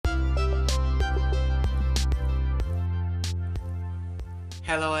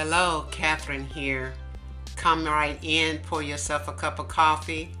Hello, hello, Catherine here. Come right in, pour yourself a cup of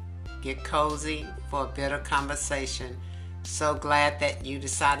coffee, get cozy for a bit of conversation. So glad that you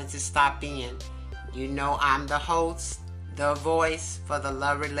decided to stop in. You know I'm the host, the voice for the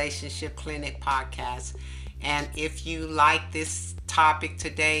Love Relationship Clinic podcast. And if you like this topic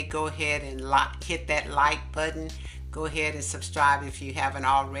today, go ahead and hit that like button. Go ahead and subscribe if you haven't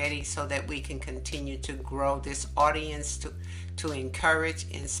already so that we can continue to grow this audience to encourage,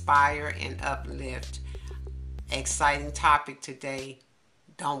 inspire, and uplift. Exciting topic today.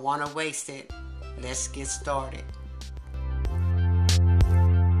 Don't want to waste it. Let's get started.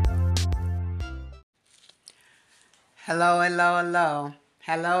 Hello, hello, hello.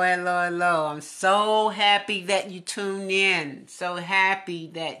 Hello, hello, hello. I'm so happy that you tuned in. So happy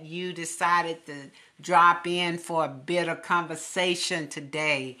that you decided to drop in for a bit of conversation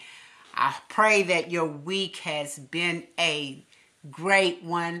today. I pray that your week has been a great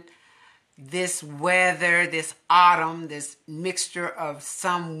one. This weather, this autumn, this mixture of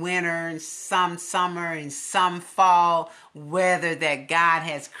some winter and some summer and some fall weather that God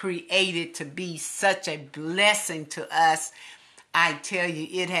has created to be such a blessing to us. I tell you,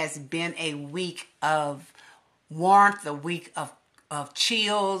 it has been a week of warmth, a week of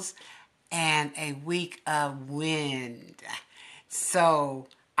chills, and a week of wind. So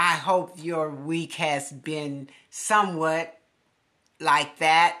I hope your week has been somewhat like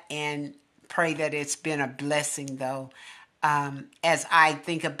that, and pray that it's been a blessing though. As I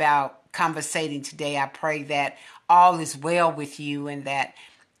think about conversating today, I pray that all is well with you and that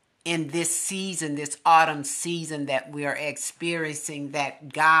in this season, this autumn season that we are experiencing,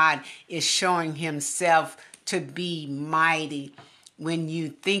 that God is showing himself to be mighty. When you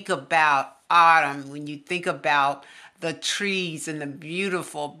think about autumn, when you think about the trees and the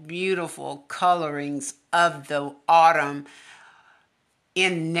beautiful, beautiful colorings of the autumn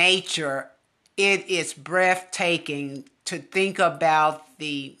in nature, it is breathtaking to think about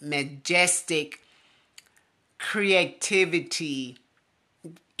the majestic creativity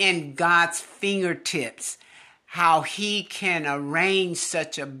in God's fingertips, how he can arrange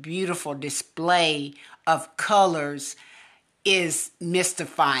such a beautiful display of colors is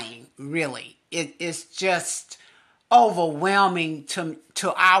mystifying, really. It is just overwhelming to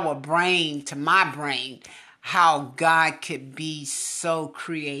our brain, to my brain, how God could be so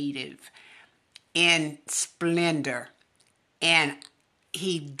creative in splendor. And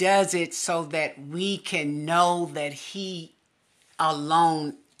he does it so that we can know that he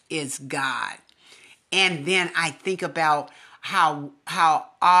alone is God. And then I think about how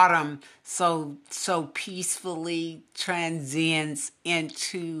autumn so peacefully transcends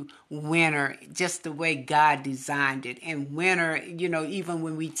into winter, just the way God designed it. And winter, even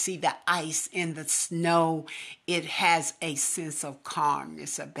when we see the ice and the snow, it has a sense of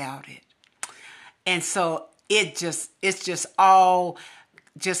calmness about it. And so it's just all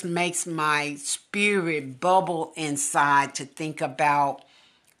just makes my spirit bubble inside to think about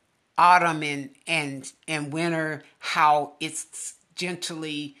autumn and winter, how it's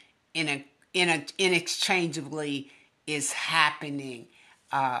gently inexchangeably is happening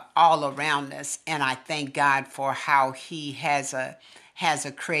all around us. And I thank God for how he has a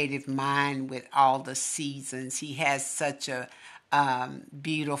creative mind with all the seasons. He has such a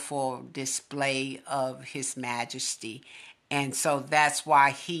beautiful display of his majesty. And so that's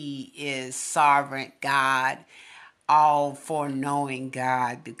why he is sovereign God, all foreknowing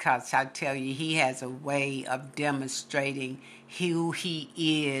God, because I tell you, he has a way of demonstrating who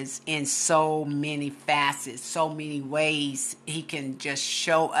he is in so many facets, so many ways. He can just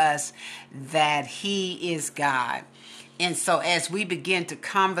show us that he is God. And so as we begin to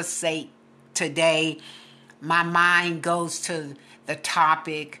conversate today, my mind goes to the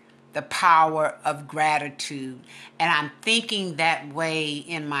topic, the power of gratitude. And I'm thinking that way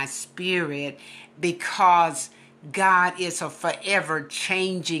in my spirit because God is a forever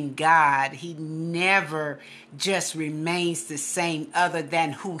changing God. He never just remains the same other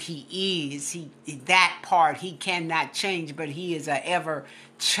than who he is. That part he cannot change, but he is a ever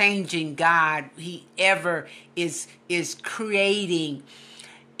changing God. He ever is creating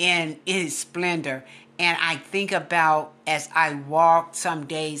in his splendor. And I think about, as I walk some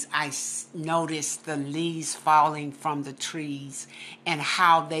days, I notice the leaves falling from the trees and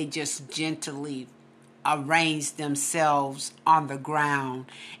how they just gently arrange themselves on the ground.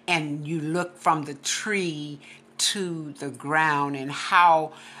 And you look from the tree to the ground and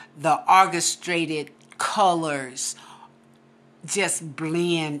how the orchestrated colors just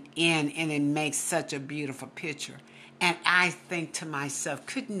blend in, and it makes such a beautiful picture. And I think to myself,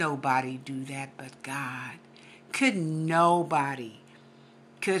 could nobody do that but God? Could nobody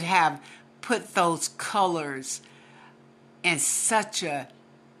could have put those colors in such a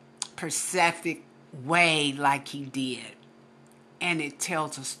perceptive way like he did. And it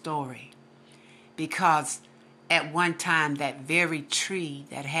tells a story. Because at one time, that very tree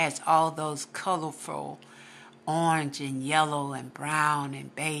that has all those colorful orange and yellow and brown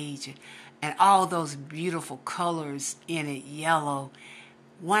and beige and all those beautiful colors in it, yellow,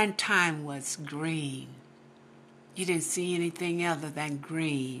 one time was green. You didn't see anything other than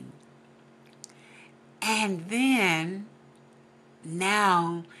green. And then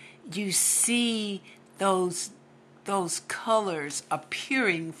now you see those colors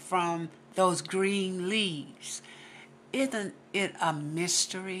appearing from those green leaves. Isn't it a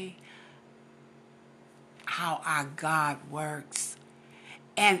mystery how our God works?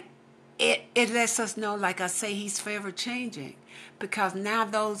 And it lets us know, like I say, he's forever changing. Because now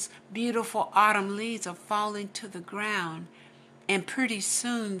those beautiful autumn leaves are falling to the ground. And pretty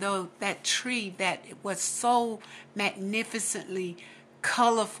soon, though, that tree that was so magnificently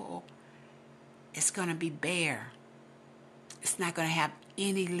colorful, it's going to be bare. It's not going to have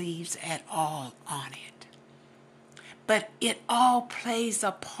any leaves at all on it. But it all plays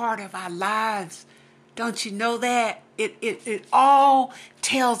a part of our lives. Don't you know that? It all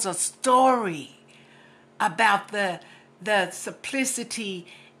tells a story about the simplicity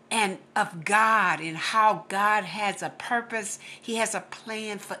and of God and how God has a purpose. He has a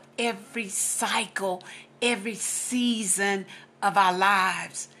plan for every cycle, every season of our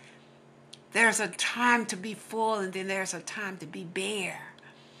lives. There's a time to be full, and then there's a time to be bare.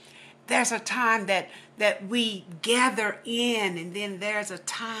 There's a time that we gather in, and then there's a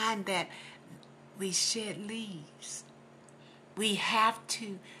time that we shed leaves. We have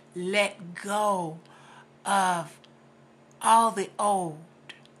to let go of all the old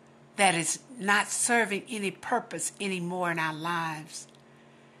that is not serving any purpose anymore in our lives.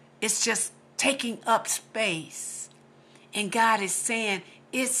 It's just taking up space. And God is saying,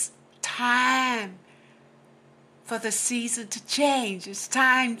 it's time for the season to change. It's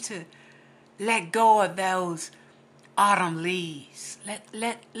time to let go of those autumn leaves.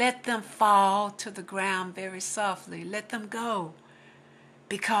 Let them fall to the ground very softly. Let them go.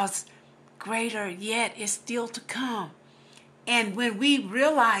 Because greater yet is still to come. And when we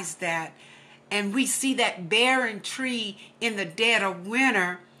realize that, and we see that barren tree in the dead of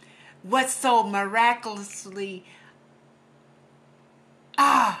winter, what's so miraculously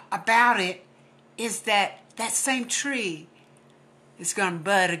about it is that same tree is going to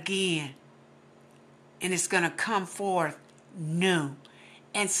bud again. And it's going to come forth new.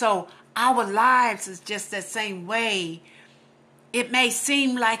 And so our lives is just that same way. It may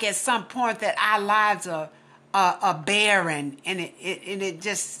seem like at some point that our lives are barren, and it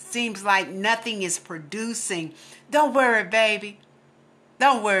just seems like nothing is producing. Don't worry, baby.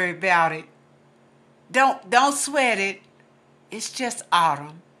 Don't worry about it. Don't sweat it. It's just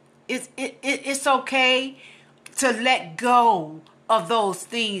autumn. It's okay to let go of those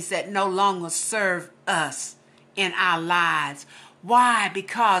things that no longer serve us in our lives. Why?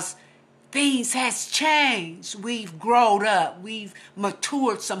 Because things has changed. We've grown up. We've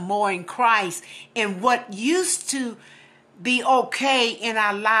matured some more in Christ. And what used to be okay in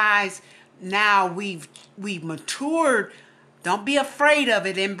our lives, now we've matured. Don't be afraid of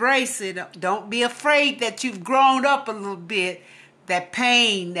it. Embrace it. Don't be afraid that you've grown up a little bit. That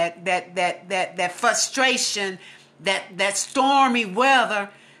pain, that frustration, that stormy weather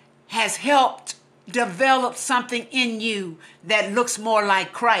has helped develop something in you that looks more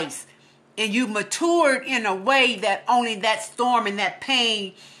like Christ. And you matured in a way that only that storm and that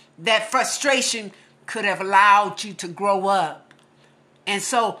pain, that frustration could have allowed you to grow up. And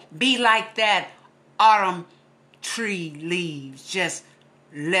so be like that autumn tree leaves. Just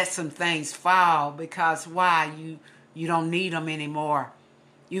let some things fall, because why? You don't need them anymore.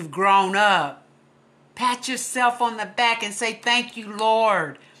 You've grown up. Pat yourself on the back and say, thank you,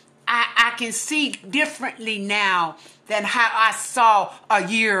 Lord. I can see differently now than how I saw a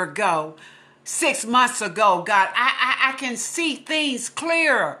year ago, 6 months ago, God. I can see things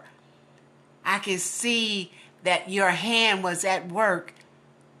clearer. I can see that your hand was at work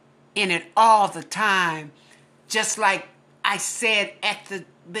in it all the time. Just like I said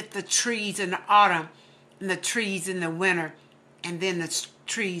with the trees in the autumn, and the trees in the winter, and then the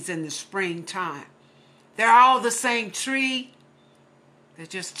trees in the springtime. They're all the same tree. They're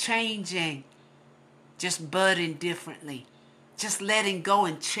just changing, just budding differently, just letting go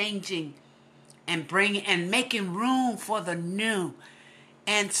and changing and bringing and making room for the new.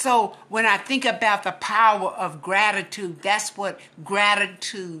 And so when I think about the power of gratitude, that's what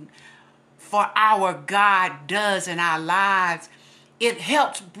gratitude for our God does in our lives. It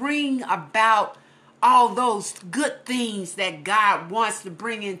helps bring about all those good things that God wants to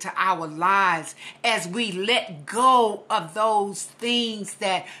bring into our lives as we let go of those things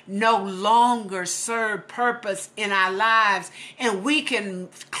that no longer serve purpose in our lives. And we can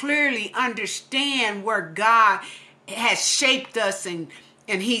clearly understand where God has shaped us and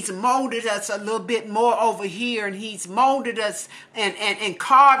he's molded us a little bit more over here, and he's molded us and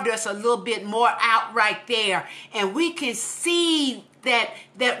carved us a little bit more out right there. And we can see that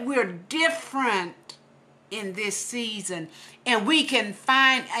we're different in this season, and we can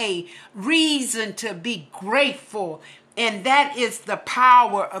find a reason to be grateful. And that is the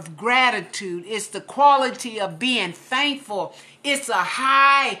power of gratitude. It's the quality of being thankful. It's a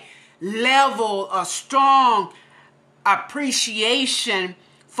high level, a strong appreciation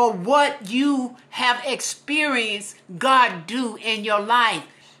for what you have experienced God do in your life.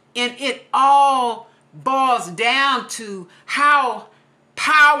 And it all boils down to how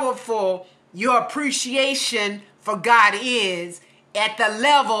powerful your appreciation for God is at the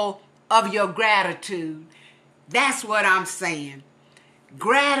level of your gratitude. That's what I'm saying.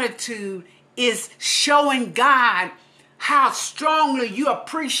 Gratitude is showing God how strongly you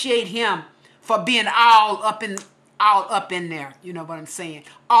appreciate him for being all up in there. You know what I'm saying?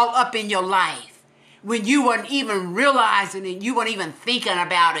 All up in your life. When you weren't even realizing it, you weren't even thinking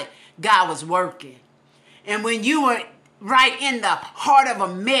about it, God was working. And when you were right in the heart of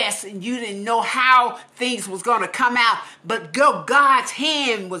a mess and you didn't know how things was going to come out, but God's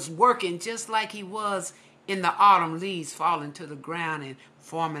hand was working just like he was in the autumn leaves falling to the ground and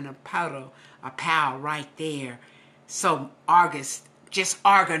forming a pile right there. So August, just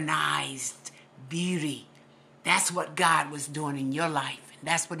organized beauty. That's what God was doing in your life. And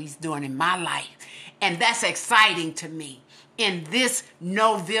that's what he's doing in my life. And that's exciting to me. In this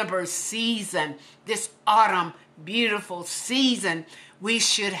November season, this autumn beautiful season, we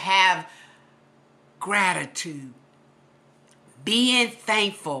should have gratitude, being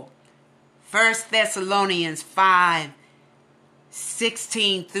thankful. 1 Thessalonians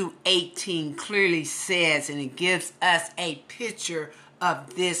 5:16-18 clearly says, and it gives us a picture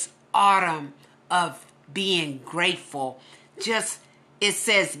of this autumn of being grateful. It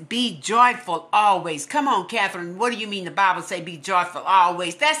says, be joyful always. Come on, Catherine. What do you mean the Bible say be joyful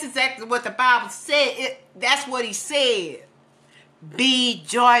always? That's exactly what the Bible said. That's what he said. Be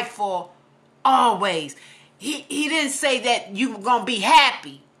joyful always. He didn't say that you were going to be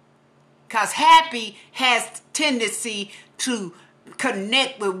happy. Because happy has tendency to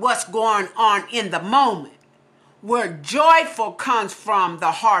connect with what's going on in the moment. Where joyful comes from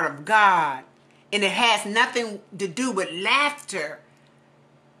the heart of God. And it has nothing to do with laughter,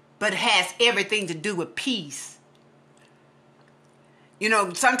 but has everything to do with peace. You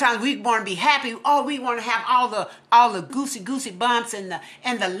know, sometimes we want to be happy. Oh, we want to have all the goosey bumps and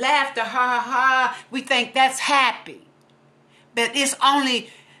the laughter, ha ha ha. We think that's happy, but it's only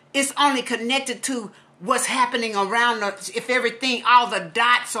connected to what's happening around us. If everything, all the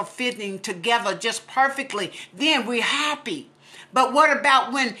dots are fitting together just perfectly, then we're happy. But what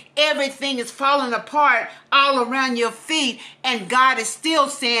about when everything is falling apart all around your feet and God is still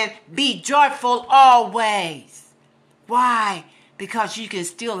saying, be joyful always? Why? Because you can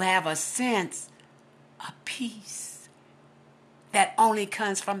still have a sense of peace that only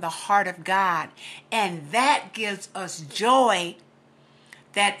comes from the heart of God. And that gives us joy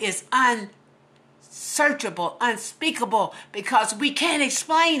that is unsearchable, unspeakable, because we can't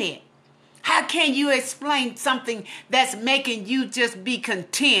explain it. How can you explain something that's making you just be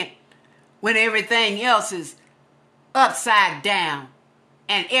content when everything else is upside down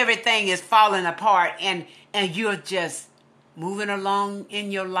and everything is falling apart and you're just moving along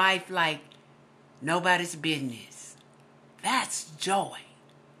in your life like nobody's business? That's joy.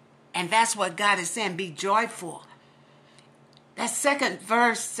 And that's what God is saying, be joyful. That second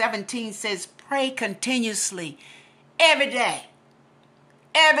verse 17 says, pray continuously every day,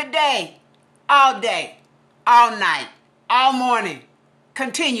 all day, all night, all morning,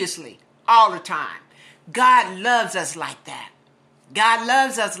 continuously, all the time. God loves us like that. God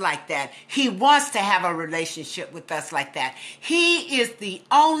loves us like that. He wants to have a relationship with us like that. He is the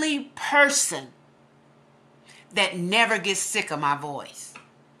only person that never gets sick of my voice.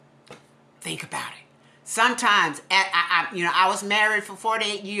 Think about it. Sometimes, I was married for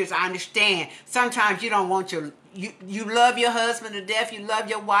 48 years. I understand. Sometimes you don't want you love your husband to death. You love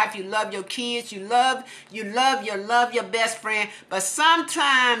your wife. You love your kids. You love your best friend. But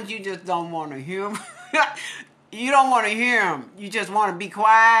sometimes you just don't want to hear them. You don't want to hear them. You just want to be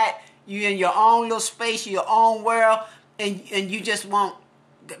quiet. You in your own little space, your own world, and you just want.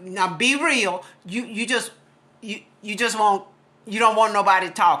 Now be real. You just want You don't want nobody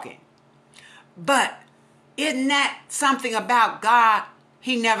talking. But isn't that something about God?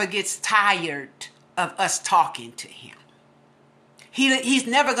 He never gets tired of us talking to him. He's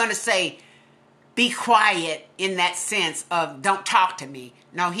never going to say, be quiet in that sense of don't talk to me.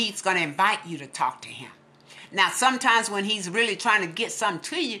 No, he's going to invite you to talk to him. Now, sometimes when he's really trying to get something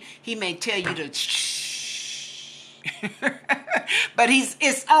to you, he may tell you to shh. But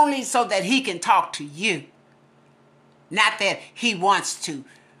it's only so that he can talk to you. Not that he wants to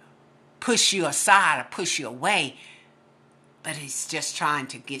push you aside or push you away, but he's just trying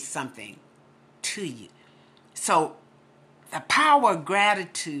to get something to you. So the power of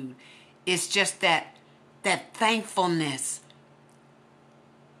gratitude is just that thankfulness.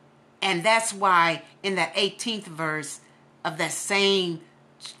 And that's why in the 18th verse of that same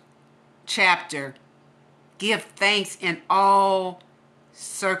chapter, give thanks in all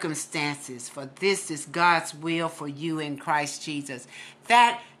circumstances, for this is God's will for you in Christ Jesus.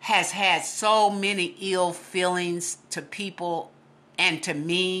 That has had so many ill feelings to people and to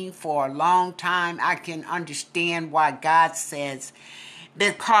me for a long time. I can understand why God says,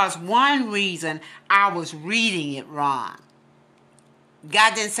 because one reason I was reading it wrong.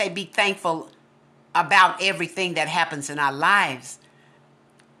 God didn't say be thankful about everything that happens in our lives.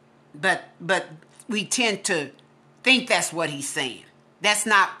 But we tend to think that's what he's saying. That's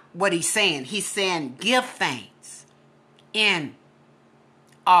not what he's saying. He's saying give thanks in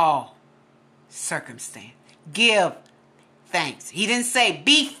all circumstances. Give thanks. He didn't say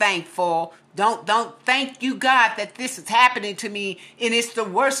be thankful. Don't thank you, God, that this is happening to me and it's the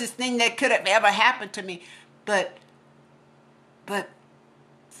worstest thing that could have ever happened to me. But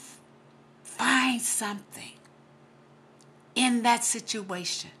find something in that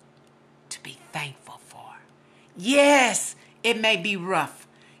situation to be thankful for. Yes, it may be rough.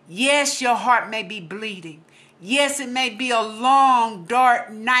 Yes, your heart may be bleeding. Yes, it may be a long,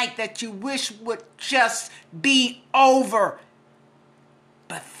 dark night that you wish would just be over.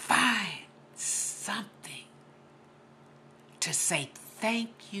 But find something to say thank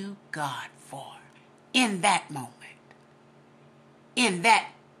you, God, for in that moment, in that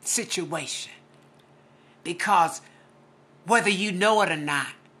situation. Because whether you know it or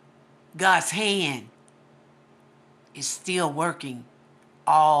not, God's hand is still working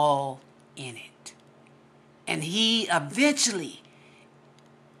all in it. And he eventually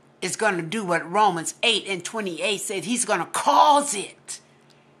is going to do what Romans 8:28 said. He's going to cause it.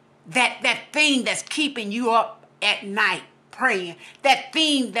 That thing that's keeping you up at night praying, that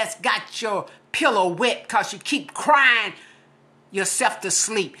thing that's got your pillow wet because you keep crying yourself to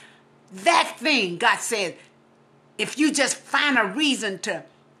sleep. That thing, God said, if you just find a reason to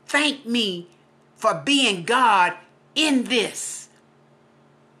thank me for being God in this,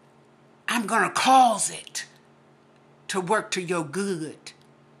 I'm going to cause it to work to your good,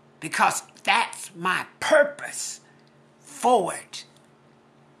 because that's my purpose for it,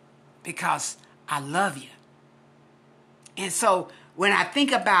 because I love you. And so when I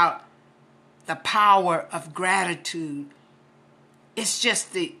think about the power of gratitude, it's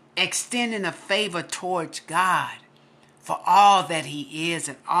just the extending a favor towards God for all that he is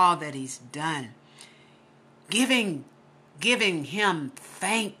and all that he's done. Giving him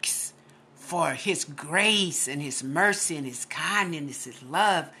thanks for his grace and his mercy and his kindness, his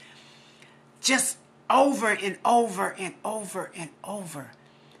love, just over and over and over and over.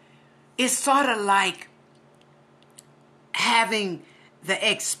 It's sort of like having the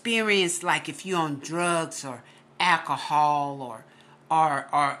experience, like if you're on drugs or alcohol or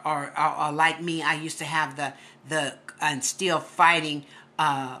like me, I used to have the and still fighting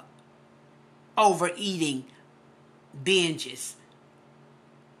overeating binges,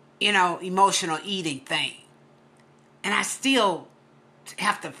 emotional eating thing, and I still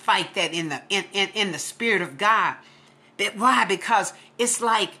have to fight that in the spirit of God. But why? Because it's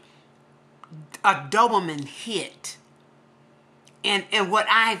like a dopamine hit, and what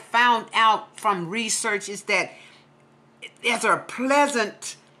I found out from research is that there's a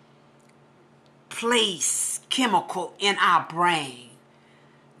pleasant place chemical in our brain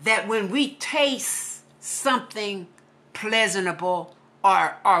that when we taste something pleasurable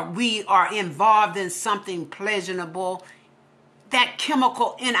or we are involved in something pleasurable, that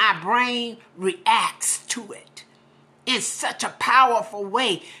chemical in our brain reacts to it in such a powerful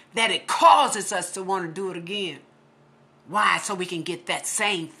way that it causes us to want to do it again. Why? So we can get that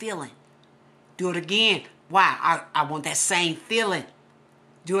same feeling. Do it again. Why? I want that same feeling.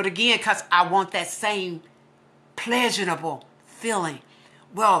 Do it again because I want that same pleasurable feeling.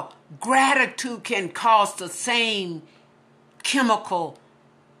 Well, gratitude can cause the same chemical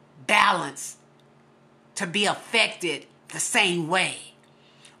balance to be affected the same way.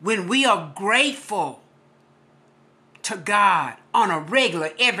 When we are grateful to God on a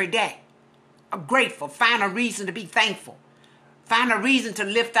regular, every day, grateful, find a reason to be thankful. Find a reason to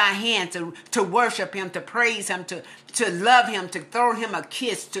lift our hands, to worship him, to praise him, to love him, to throw him a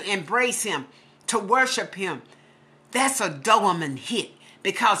kiss, to embrace him, to worship him. That's a dopamine hit,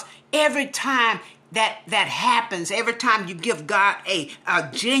 because every time that happens, every time you give God a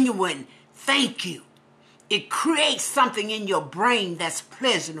genuine thank you, it creates something in your brain that's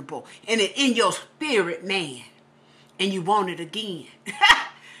pleasurable, and in your spirit, man. And you want it again.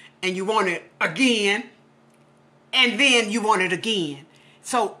 And you want it again. And then you want it again.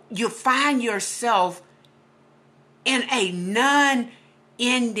 So you find yourself in a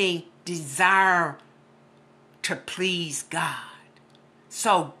non-ending desire to please God.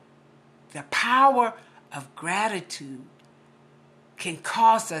 So the power of gratitude can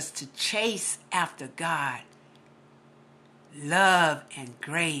cause us to chase after God, love and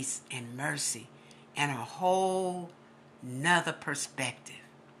grace and mercy, and a whole nother perspective.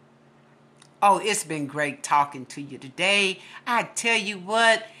 Oh, it's been great talking to you today. I tell you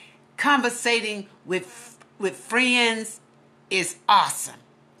what, conversating with friends is awesome.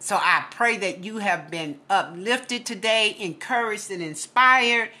 So I pray that you have been uplifted today, encouraged and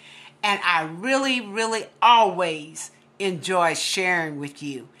inspired. And I really, really always enjoy sharing with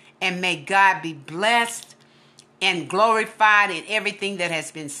you. And may God be blessed and glorified in everything that has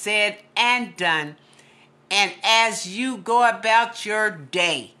been said and done. And as you go about your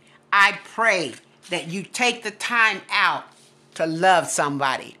day, I pray that you take the time out to love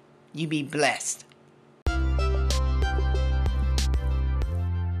somebody. You be blessed.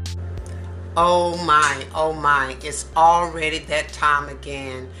 Oh my, it's already that time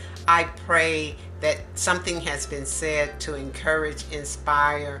again. I pray that something has been said to encourage,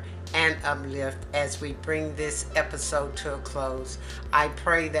 inspire, and uplift as we bring this episode to a close. I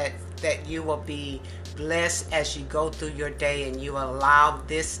pray that you will be blessed as you go through your day, and you allow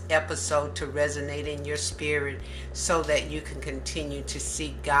this episode to resonate in your spirit so that you can continue to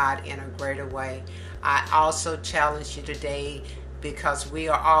seek God in a greater way. I also challenge you today, because we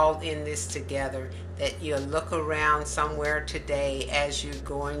are all in this together, that you'll look around somewhere today as you're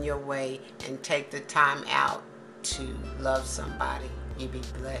going your way and take the time out to love somebody. You be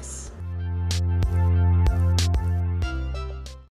blessed.